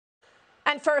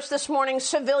And first this morning,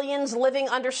 civilians living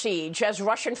under siege as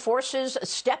Russian forces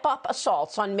step up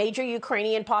assaults on major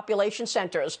Ukrainian population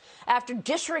centers after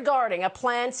disregarding a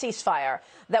planned ceasefire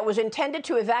that was intended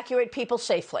to evacuate people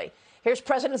safely. Here's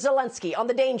President Zelensky on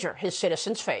the danger his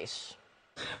citizens face.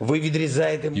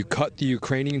 You cut the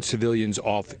Ukrainian civilians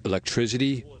off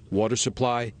electricity, water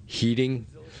supply, heating.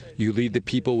 You leave the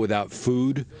people without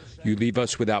food. You leave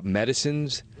us without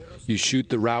medicines. You shoot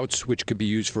the routes which could be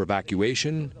used for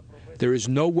evacuation. There is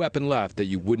no weapon left that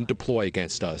you wouldn't deploy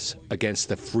against us, against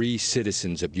the free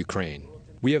citizens of Ukraine.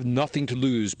 We have nothing to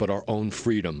lose but our own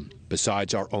freedom,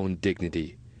 besides our own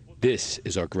dignity. This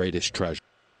is our greatest treasure.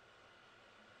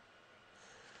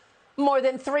 More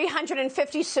than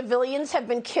 350 civilians have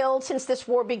been killed since this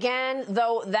war began,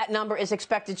 though that number is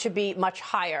expected to be much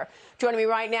higher. Joining me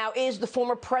right now is the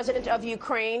former president of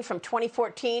Ukraine from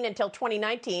 2014 until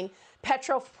 2019.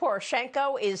 Petro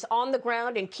Poroshenko is on the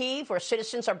ground in Kyiv, where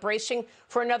citizens are bracing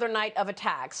for another night of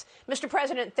attacks. Mr.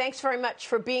 President, thanks very much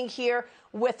for being here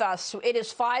with us. It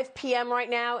is 5 p.m. right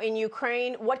now in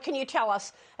Ukraine. What can you tell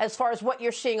us as far as what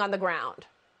you're seeing on the ground?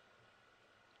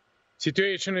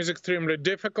 Situation is extremely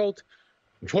difficult.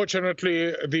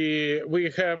 Fortunately,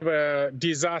 we have a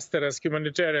disastrous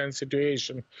humanitarian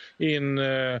situation in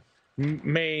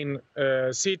main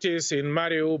cities. In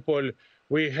Mariupol,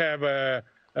 we have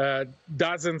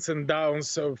dozens and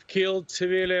dozens of killed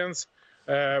civilians.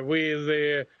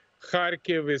 With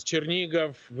Kharkiv, with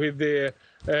Chernigov, with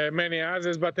many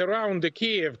others. But around the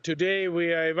Kiev, today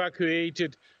we are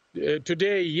evacuated.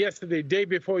 Today, yesterday, day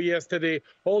before yesterday,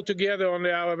 altogether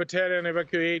only our battalion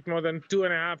evacuate more than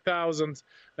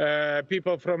 2,500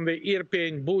 people from the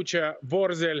Irpin, Bucha,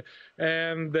 Vorzel,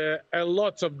 and a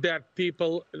lot of dead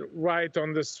people right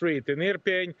on the street. In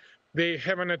Irpin, they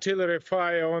have an artillery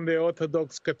fire on the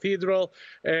Orthodox cathedral,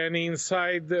 and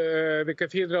inside the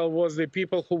cathedral was the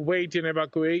people who wait in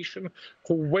evacuation,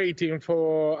 who waiting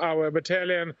for our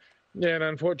battalion. And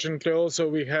unfortunately, also,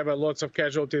 we have lots of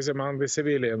casualties among the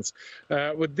civilians.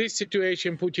 With this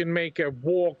situation, Putin make a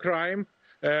war crime.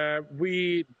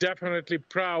 We definitely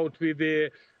proud with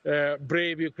the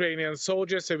brave Ukrainian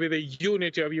soldiers, with the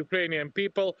unity of Ukrainian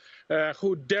people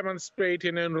who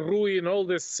demonstrated and ruin all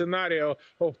this scenario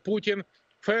of Putin.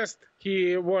 First,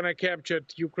 he want to capture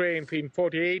Ukraine in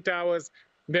 48 hours,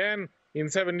 then in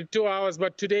 72 hours,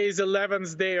 but today is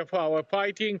 11th day of our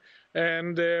fighting,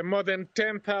 and more than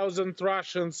 10,000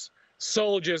 Russian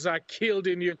soldiers are killed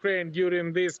in Ukraine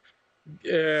during this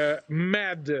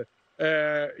mad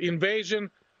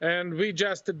invasion. And we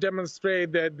just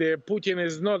demonstrate that Putin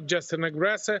is not just an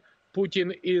aggressor.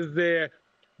 Putin is the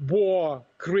war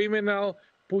criminal.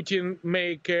 Putin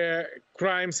make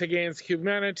crimes against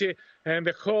humanity, and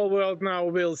the whole world now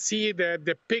will see that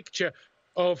the picture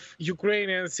of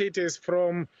Ukrainian cities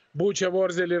from Bucha,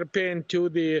 Vorzel, Irpin to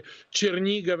the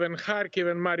Chernigov and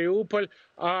Kharkiv and Mariupol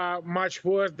are much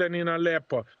worse than in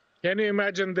Aleppo. Can you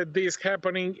imagine that this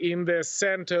happening in the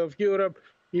center of Europe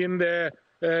in the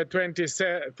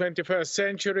 21st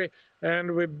century?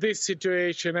 And with this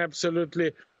situation,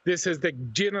 absolutely, this is the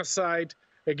genocide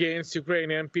against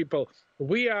Ukrainian people.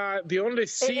 We are the only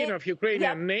sin of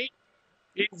Ukrainian nation.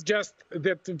 It's just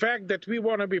that the fact that we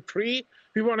want to be free,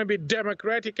 we want to be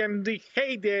democratic, and they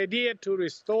hate the idea to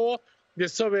restore the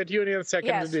Soviet Union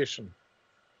second edition.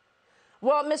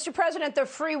 Well, Mr. President, the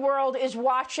free world is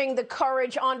watching the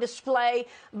courage on display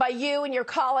by you and your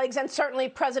colleagues, and certainly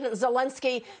President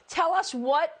Zelensky. Tell us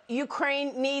what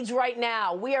Ukraine needs right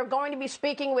now. We are going to be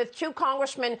speaking with two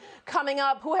congressmen coming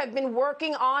up who have been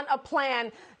working on a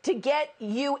plan to get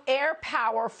you air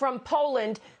power from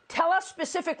Poland. Tell us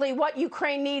specifically what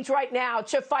Ukraine needs right now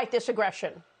to fight this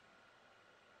aggression.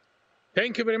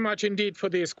 Thank you very much indeed for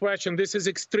this question. This is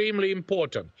extremely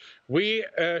important. We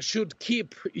should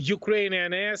keep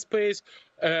Ukrainian airspace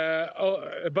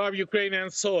above Ukrainian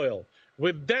soil.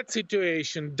 With that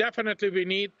situation, definitely we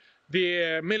need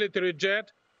the military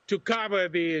jet to cover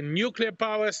the nuclear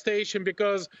power station,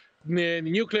 because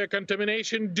nuclear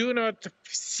contamination do not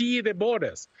see the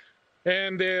borders.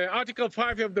 And Article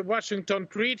 5 of the Washington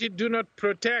Treaty do not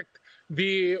protect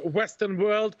the Western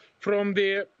world from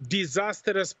the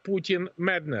disastrous Putin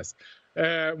madness.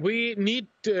 We need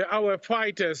our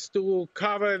fighters to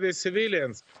cover the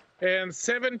civilians. And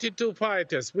 72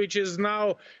 fighters, which is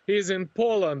now is in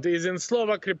Poland, is in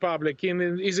Slovak Republic,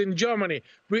 is in Germany.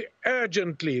 We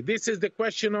urgently, this is the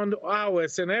question on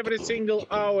hours, and every single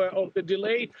hour of the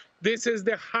delay, this is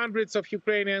the hundreds of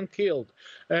Ukrainians killed.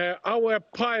 Our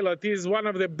pilot is one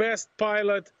of the best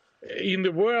pilots in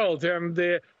the world,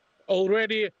 and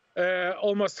already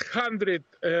almost 100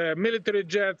 military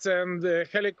jets and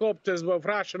helicopters of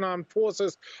Russian armed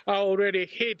forces are already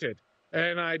hit.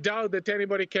 And I doubt that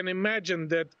anybody can imagine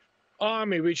that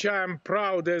army, which I am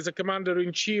proud as a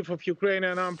commander-in-chief of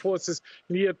Ukrainian armed forces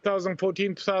in the year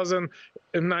 2014,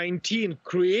 2019,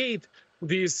 create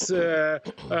these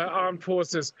armed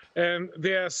forces, and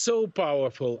they are so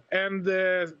powerful. And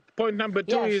point number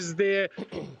two is the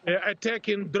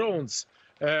attacking drones.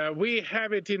 We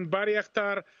have it in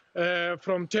Bayraktar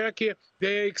from Turkey.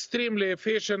 They're extremely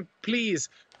efficient. Please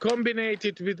combine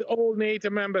it with all NATO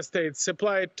member states,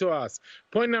 supply it to us.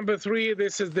 Point number three,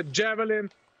 this is the Javelin,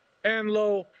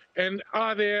 NLAW, and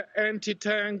other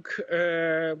anti-tank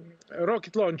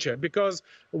rocket launcher, because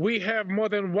we have more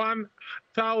than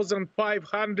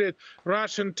 1,500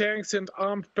 Russian tanks and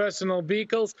armed personal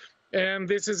vehicles. And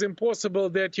this is impossible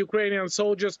that Ukrainian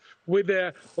soldiers with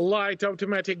their light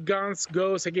automatic guns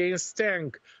goes against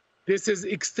tank. This is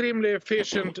extremely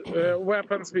efficient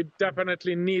weapons we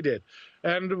definitely need it.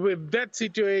 And with that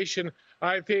situation,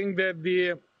 I think that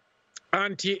the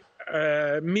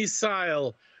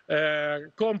anti-missile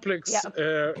complex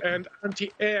and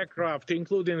anti-aircraft,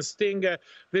 including Stinger,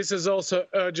 this is also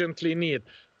urgently needed.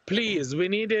 Please, we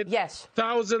need it.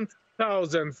 Thousands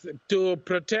to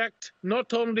protect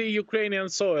not only Ukrainian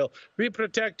soil, we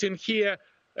protecting here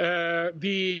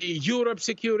the Europe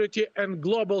security and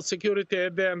global security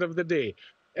at the end of the day.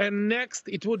 And next,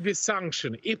 it would be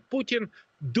sanction. If Putin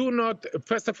do not,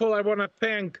 first of all, I want to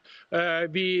thank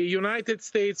the United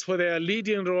States for their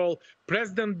leading role,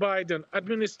 President Biden,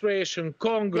 administration,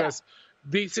 Congress.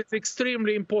 This is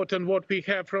extremely important what we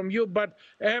have from you, but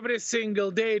every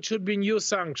single day it should be new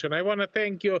sanction. I want to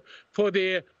thank you for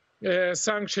the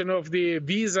sanction of the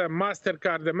Visa,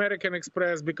 MasterCard, American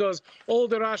Express, because all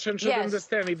the Russians should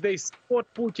understand if they support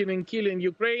Putin in killing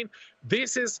Ukraine,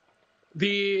 this is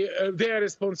their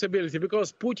responsibility,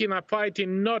 because Putin are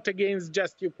fighting not against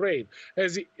just Ukraine,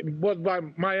 as was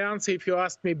my answer if you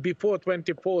asked me before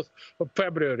 24th of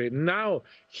February. Now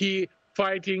he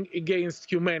fighting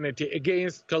against humanity,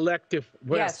 against collective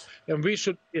West, and we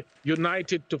should be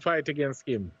united to fight against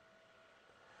him.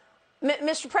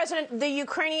 Mr. President, the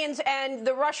Ukrainians and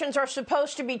the Russians are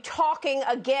supposed to be talking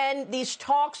again. These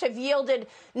talks have yielded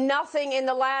nothing in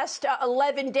the last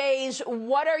 11 days.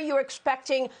 What are you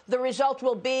expecting the result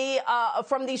will be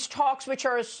from these talks, which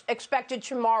are expected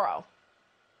tomorrow?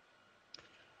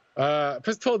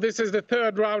 First of all, this is the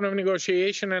third round of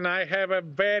negotiation, and I have a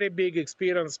very big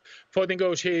experience for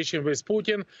negotiation with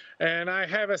Putin, and I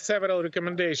have several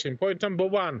recommendations. Point number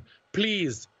one,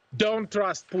 please don't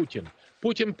trust Putin.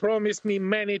 Putin promised me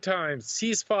many times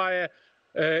ceasefire,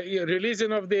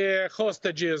 releasing of the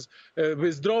hostages,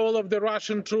 withdrawal of the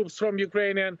Russian troops from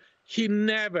Ukraine. He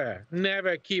never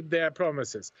keep their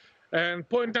promises. And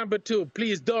point number two,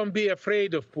 please don't be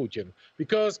afraid of Putin,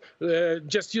 because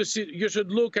you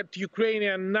should look at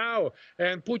Ukrainian now,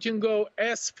 and Putin go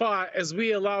as far as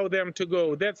we allow them to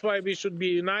go. That's why we should be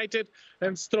united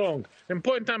and strong. And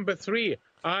point number three,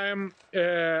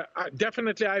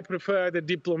 definitely I prefer the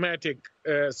diplomatic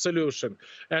solution,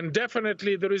 and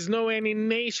definitely there is no any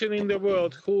nation in the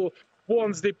world who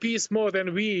wants the peace more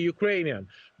than we Ukrainian.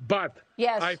 But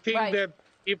I think that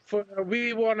if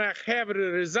we want to have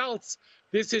the results,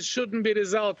 shouldn't be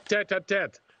result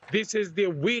tete-a-tete. This is the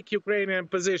weak Ukrainian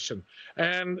position,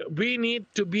 and we need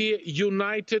to be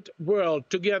united world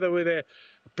together with a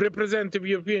representative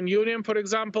European Union, for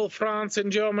example, France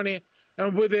and Germany,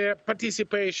 and with the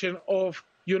participation of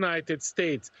United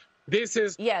States. This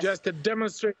is just to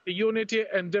demonstrate the unity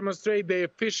and demonstrate the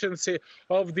efficiency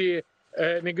of the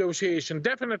negotiation.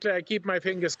 Definitely, I keep my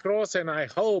fingers crossed, and I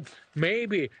hope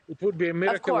maybe it would be a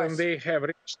miracle when they have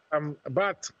reached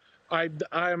but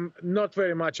I'm not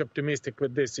very much optimistic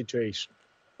with this situation.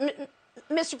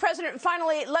 Mr. President,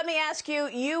 finally, let me ask you,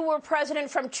 you were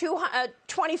president from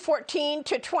 2014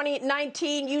 to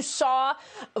 2019. You saw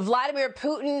Vladimir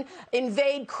Putin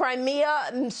invade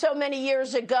Crimea so many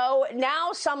years ago.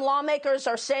 Now some lawmakers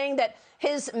are saying that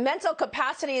his mental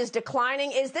capacity is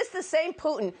declining. Is this the same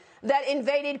Putin that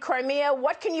invaded Crimea?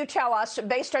 What can you tell us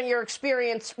based on your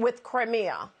experience with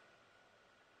Crimea?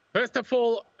 First of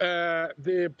all,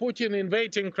 the Putin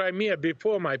invading Crimea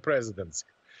before my presidency.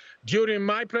 During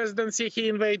my presidency, he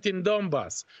invaded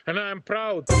Donbass, and I am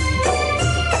proud.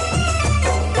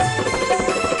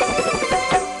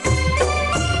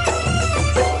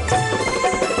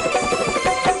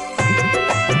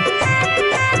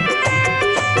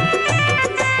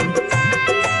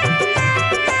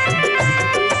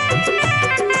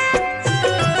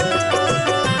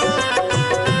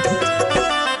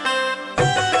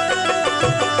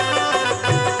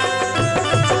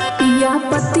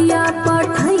 पतिया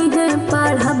पढ़ई है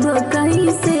पढ़ब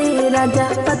कहीं से राजा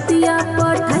पतिया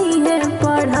पढ़ई है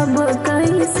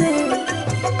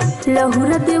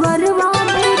लहुरा देवरवा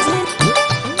भेजे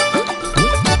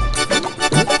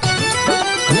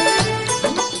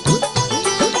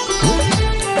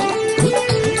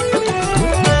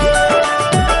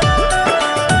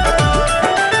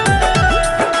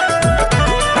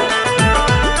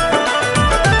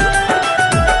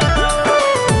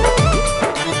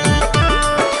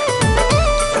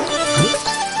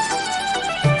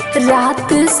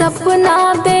रात सपना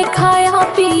देखाया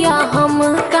पिया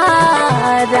हमका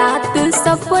रात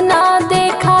सपना दे